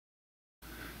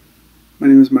My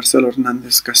name is Marcelo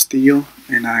Hernandez Castillo,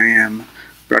 and I am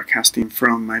broadcasting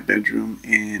from my bedroom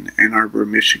in Ann Arbor,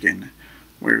 Michigan,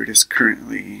 where it is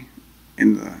currently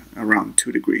around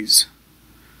 2 degrees.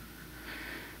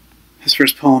 His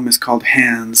first poem is called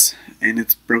Hands, and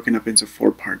it's broken up into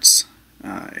 4 parts.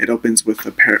 It opens with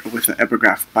an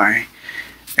epigraph by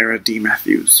Era D.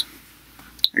 Matthews.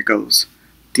 It goes,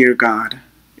 "Dear God,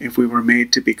 if we were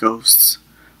made to be ghosts,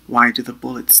 why do the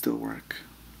bullets still work?"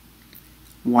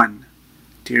 1.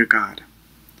 Dear God,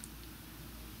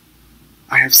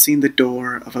 I have seen the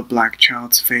door of a black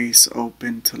child's face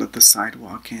open to let the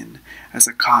sidewalk in as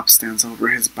a cop stands over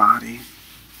his body.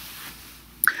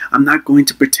 I'm not going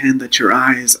to pretend that your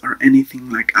eyes are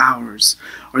anything like ours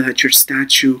or that your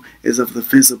statue is of the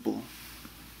visible.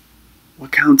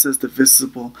 What counts as the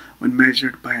visible when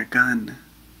measured by a gun?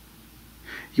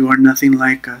 You are nothing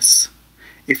like us.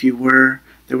 If you were,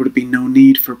 there would be no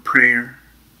need for prayer.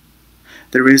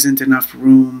 There isn't enough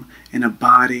room in a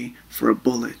body for a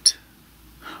bullet,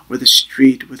 or the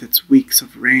street with its weeks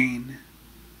of rain,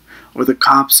 or the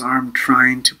cop's arm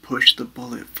trying to push the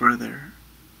bullet further.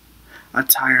 A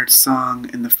tired song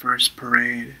in the first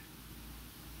parade.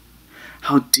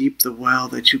 How deep the well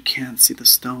that you can't see the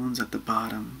stones at the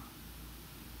bottom.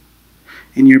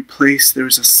 In your place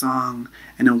there's a song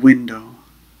and a window.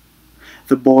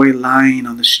 The boy lying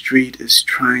on the street is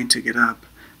trying to get up,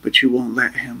 but you won't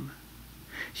let him.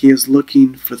 He is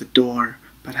looking for the door,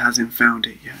 but hasn't found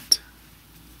it yet.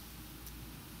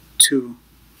 2.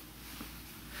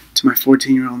 To my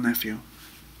 14-year-old nephew.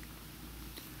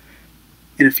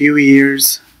 In a few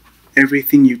years,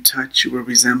 everything you touch will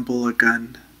resemble a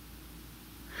gun.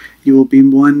 You will be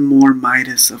one more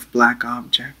Midas of black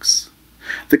objects.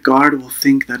 The guard will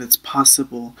think that it's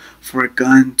possible for a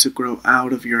gun to grow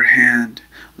out of your hand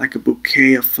like a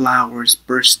bouquet of flowers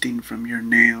bursting from your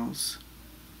nails.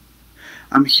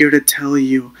 I'm here to tell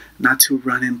you not to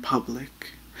run in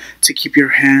public, to keep your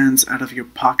hands out of your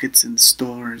pockets in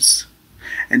stores,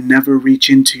 and never reach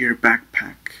into your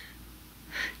backpack.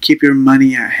 Keep your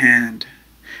money at hand,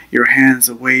 your hands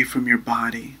away from your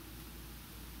body.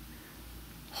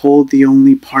 Hold the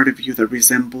only part of you that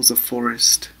resembles a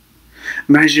forest.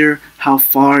 Measure how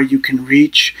far you can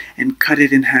reach and cut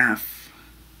it in half.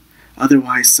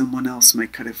 Otherwise, someone else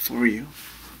might cut it for you.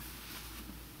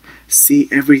 See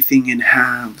everything in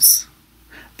halves.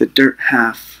 The dirt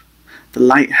half, the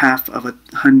light half of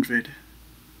 100.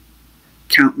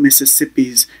 Count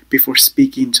Mississippis before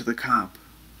speaking to the cop.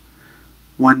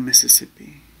 1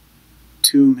 Mississippi,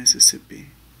 2 Mississippi,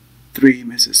 3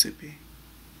 Mississippi.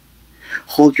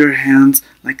 Hold your hands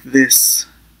like this.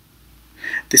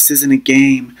 This isn't a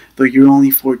game, though you're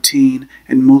only 14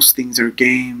 and most things are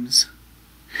games.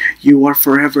 You are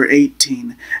forever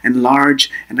 18 and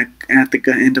large and at the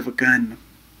end of a gun.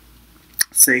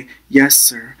 Say, "Yes,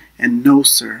 sir," and "No,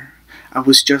 sir. I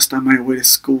was just on my way to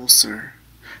school, sir.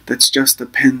 That's just a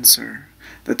pen, sir.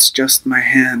 That's just my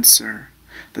hand, sir.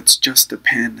 That's just a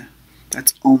pen.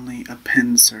 That's only a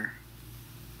pen, sir."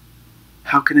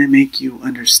 How can I make you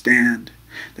understand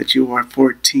that you are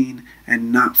 14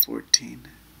 and not 14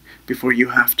 before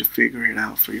you have to figure it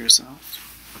out for yourself?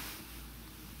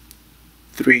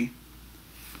 3.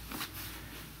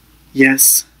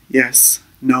 Yes, yes,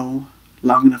 no,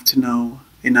 long enough to know,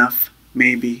 enough,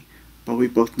 maybe, but we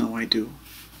both know I do.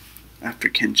 After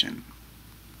Kenshin.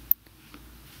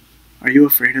 Are you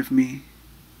afraid of me?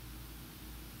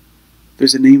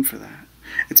 There's a name for that.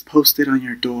 It's posted on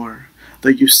your door, though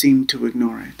you seem to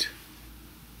ignore it.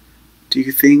 Do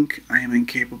you think I am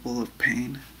incapable of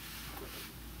pain?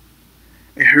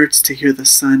 It hurts to hear the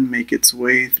sun make its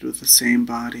way through the same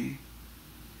body,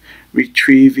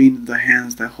 retrieving the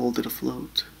hands that hold it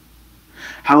afloat.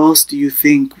 How else do you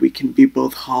think we can be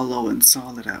both hollow and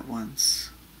solid at once?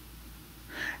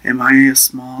 Am I a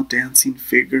small dancing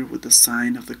figure with the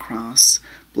sign of the cross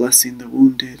blessing the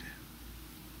wounded?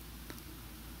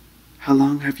 How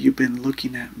long have you been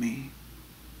looking at me?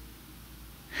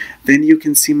 Then you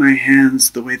can see my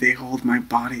hands the way they hold my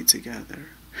body together.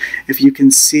 If you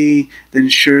can see, then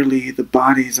surely the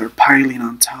bodies are piling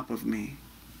on top of me.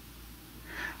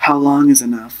 How long is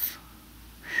enough?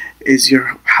 Is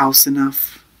your house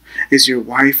enough? Is your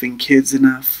wife and kids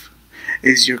enough?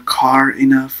 Is your car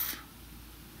enough?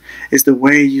 Is the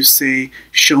way you say,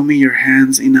 "Show me your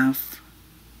hands" enough?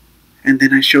 And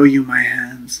then I show you my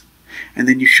hands, and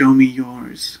then you show me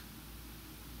yours.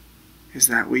 Is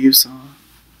that what you saw?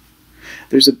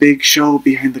 There's a big show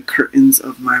behind the curtains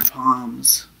of my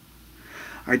palms.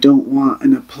 I don't want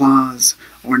an applause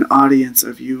or an audience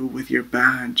of you with your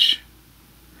badge.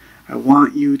 I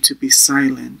want you to be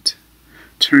silent,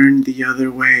 turn the other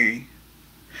way.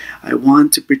 I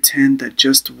want to pretend that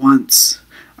just once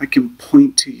I can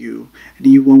point to you and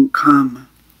you won't come.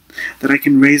 That I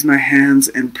can raise my hands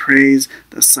and praise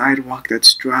the sidewalk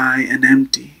that's dry and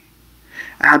empty,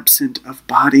 absent of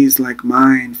bodies like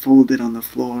mine folded on the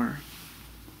floor.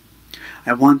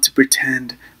 I want to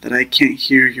pretend that I can't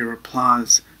hear your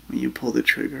applause when you pull the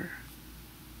trigger.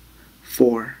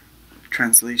 4.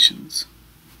 Translations.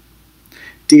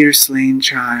 Dear slain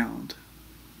child,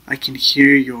 I can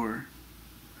hear your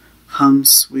hum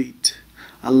sweet,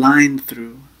 a line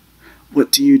through.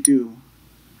 What do you do?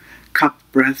 Cup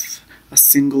breath, a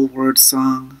single word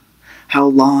song. How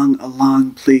long a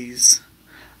long please?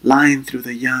 Line through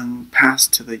the young, pass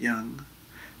to the young.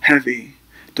 Heavy,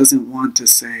 doesn't want to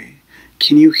say.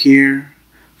 Can you hear?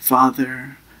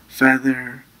 Father,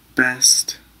 feather,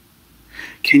 best.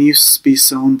 Can you be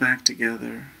sewn back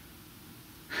together?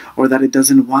 Or that it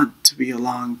doesn't want to be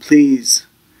along, please.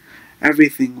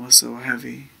 Everything was so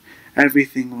heavy.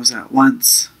 Everything was at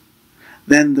once.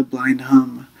 Then the blind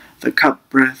hum, the cup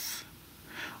breath.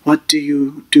 What do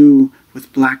you do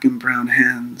with black and brown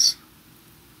hands?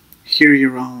 Hear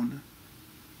your own.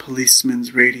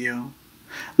 Policeman's radio.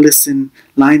 Listen,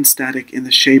 line static in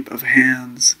the shape of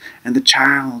hands. And the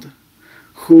child,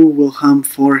 who will hum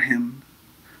for him?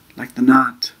 Like the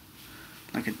knot,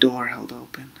 like a door held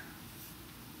open.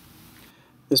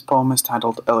 This poem is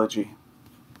titled Elegy.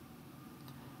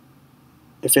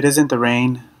 If it isn't the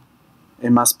rain,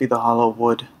 it must be the hollow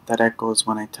wood that echoes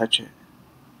when I touch it.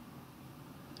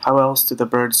 How else do the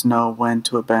birds know when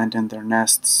to abandon their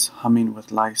nests, humming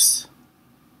with lice?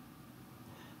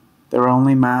 They're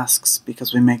only masks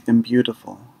because we make them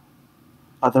beautiful.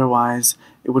 Otherwise,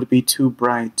 it would be too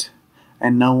bright,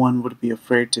 and no one would be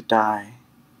afraid to die.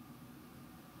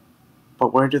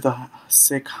 But where do the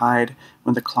sick hide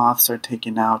when the cloths are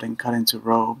taken out and cut into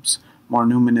robes more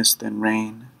numinous than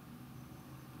rain?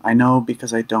 I know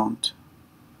because I don't.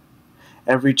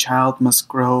 Every child must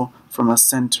grow from a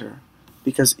center,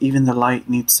 because even the light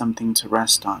needs something to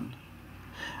rest on,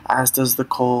 as does the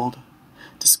cold,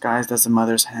 disguised as a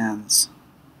mother's hands.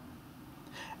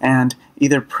 And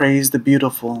either praise the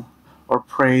beautiful or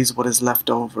praise what is left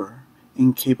over,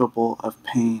 incapable of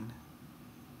pain.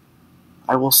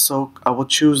 I will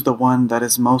choose the one that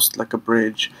is most like a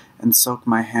bridge and soak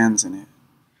my hands in it.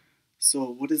 So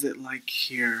what is it like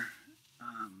here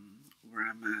where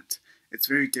I'm at? It's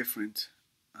very different.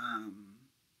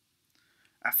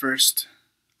 At first,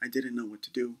 I didn't know what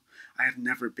to do. I had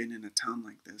never been in a town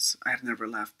like this. I had never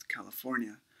left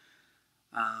California.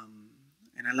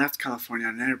 And I left California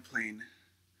on an airplane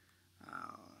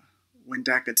when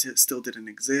DACA still didn't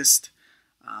exist.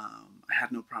 I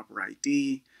had no proper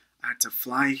ID. I had to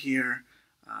fly here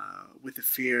with the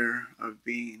fear of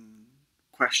being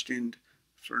questioned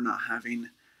for not having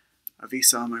a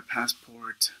visa on my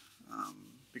passport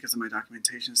because of my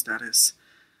documentation status.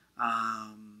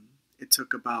 It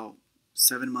took about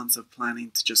 7 months of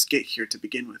planning to just get here to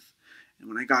begin with. And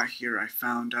when I got here, I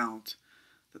found out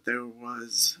that there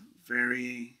was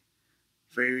very,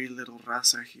 very little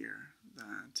raza here,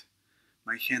 that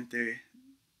my gente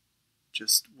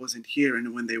just wasn't here,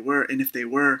 and when they were, and if they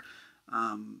were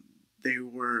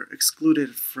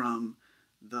excluded from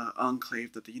the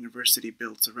enclave that the university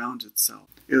built around itself.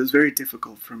 It was very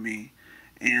difficult for me,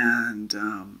 and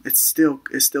it still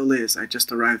is. I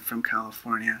just arrived from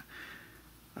California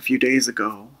a few days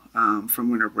ago from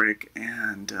winter break,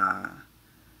 and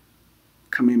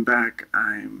coming back,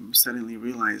 I'm suddenly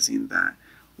realizing that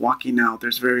walking out,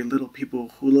 there's very little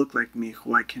people who look like me,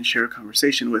 who I can share a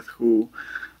conversation with, who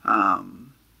I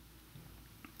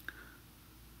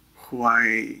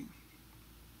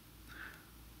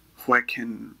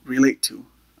can relate to,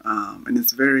 and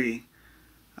it's very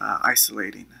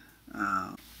isolating.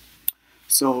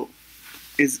 So,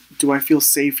 do I feel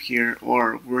safe here,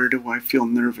 or where do I feel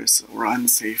nervous or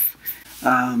unsafe?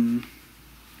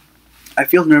 I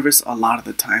feel nervous a lot of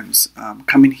the times.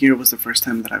 Coming here was the first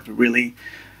time that I've really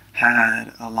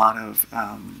had a lot of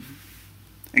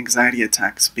anxiety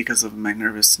attacks because of my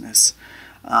nervousness.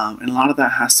 And a lot of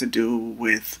that has to do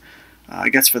with, I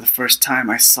guess for the first time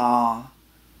I saw,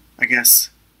 I guess,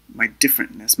 my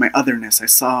differentness, my otherness.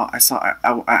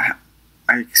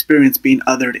 I experienced being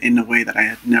othered in a way that I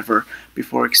had never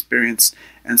before experienced.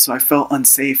 And so I felt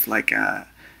unsafe, like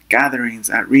gatherings,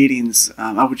 at readings.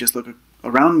 I would just look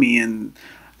around me and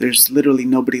there's literally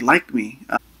nobody like me.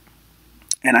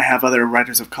 And I have other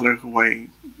writers of color who I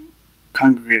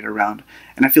congregate around,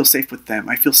 and I feel safe with them.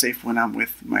 I feel safe when I'm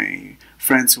with my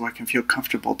friends who I can feel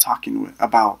comfortable talking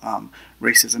about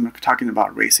racism, talking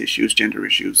about race issues, gender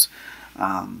issues.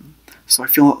 So I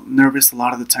feel nervous a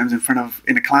lot of the times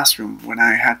in a classroom when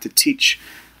I had to teach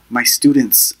my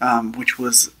students, which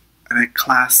was a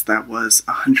class that was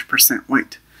 100%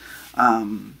 white,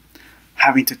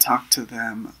 having to talk to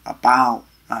them about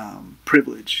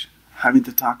privilege, having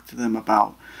to talk to them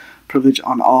about privilege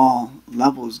on all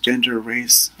levels, gender,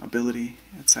 race, ability,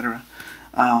 etc.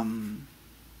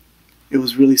 It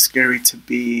was really scary to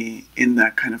be in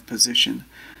that kind of position.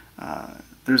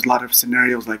 There's a lot of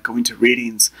scenarios like going to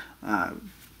readings,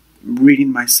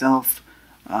 reading myself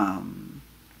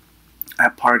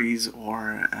at parties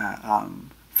or at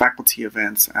faculty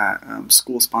events, at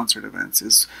school-sponsored events,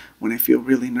 is when I feel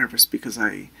really nervous, because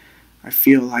I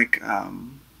feel like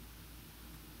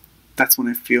that's when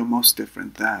I feel most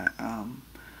different, that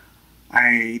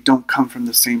I don't come from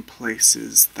the same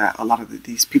places that a lot of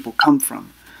these people come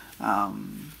from.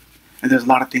 And there's a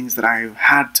lot of things that I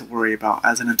had to worry about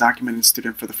as an undocumented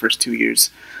student for the first 2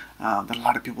 years that a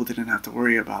lot of people didn't have to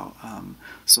worry about.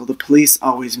 So the police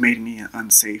always made me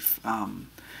unsafe.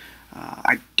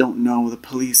 I don't know the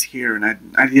police here, and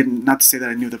I didn't, not to say that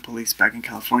I knew the police back in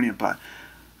California, but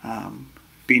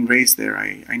being raised there,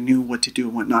 I knew what to do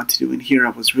and what not to do, and here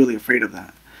I was really afraid of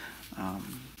that.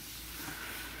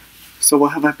 So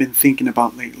what have I been thinking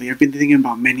about lately? I've been thinking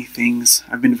about many things.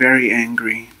 I've been very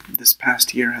angry. This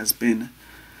past year has been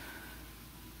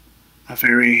a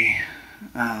very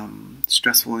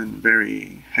stressful and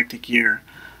very hectic year.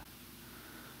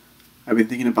 I've been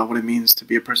thinking about what it means to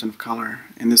be a person of color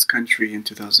in this country in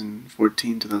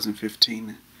 2014,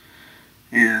 2015,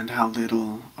 and how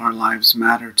little our lives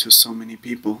matter to so many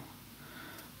people.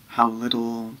 How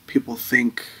little people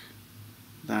think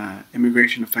that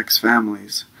immigration affects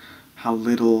families. How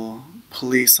little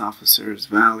police officers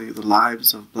value the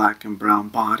lives of black and brown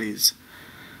bodies.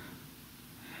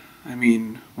 I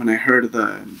mean, when I heard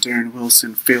the Darren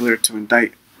Wilson failure to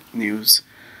indict news,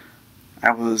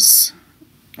 I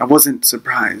wasn't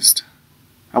surprised.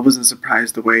 I wasn't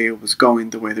surprised the way it was going,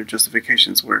 the way their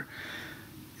justifications were.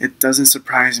 It doesn't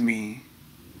surprise me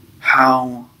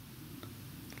how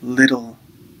little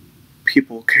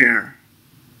people care,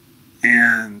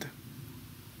 and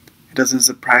it doesn't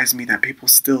surprise me that people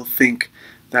still think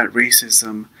that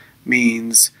racism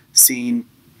means seeing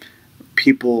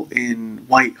people in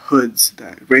white hoods,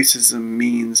 that racism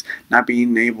means not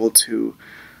being able to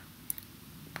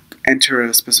enter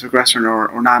a specific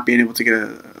restaurant, or not being able to get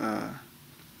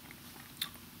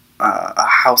a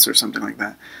house or something like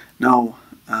that. No,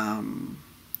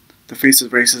 the face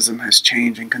of racism has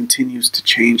changed and continues to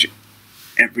change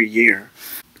every year.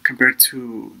 Compared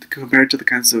to the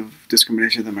kinds of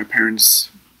discrimination that my parents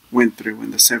went through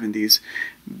in the 70s,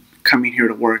 coming here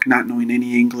to work, not knowing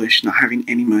any English, not having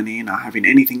any money, not having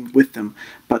anything with them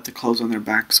but the clothes on their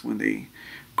backs when they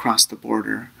crossed the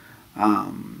border,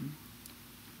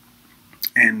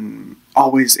 and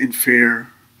always in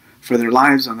fear for their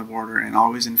lives on the border, and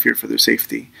always in fear for their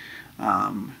safety.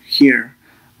 Here,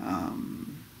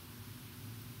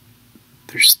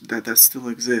 that still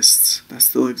exists. That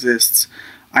still exists.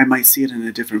 I might see it in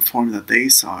a different form that they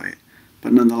saw it,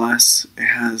 but nonetheless, it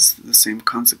has the same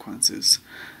consequences.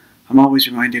 I'm always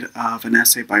reminded of an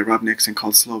essay by Rob Nixon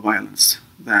called Slow Violence,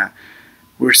 that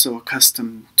we're so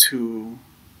accustomed to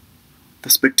the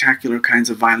spectacular kinds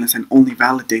of violence and only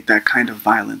validate that kind of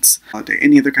violence.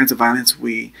 Any other kinds of violence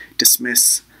we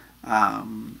dismiss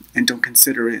and don't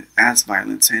consider it as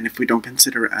violence. And if we don't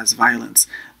consider it as violence,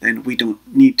 then we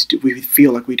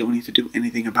feel like we don't need to do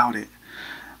anything about it.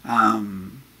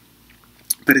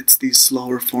 But it's these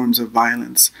slower forms of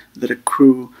violence that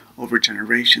accrue over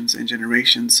generations and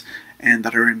generations, and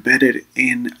that are embedded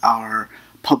in our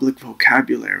public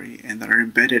vocabulary, and that are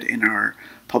embedded in our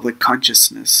public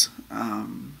consciousness,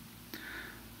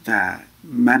 that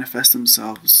manifest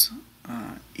themselves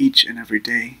each and every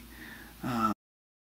day.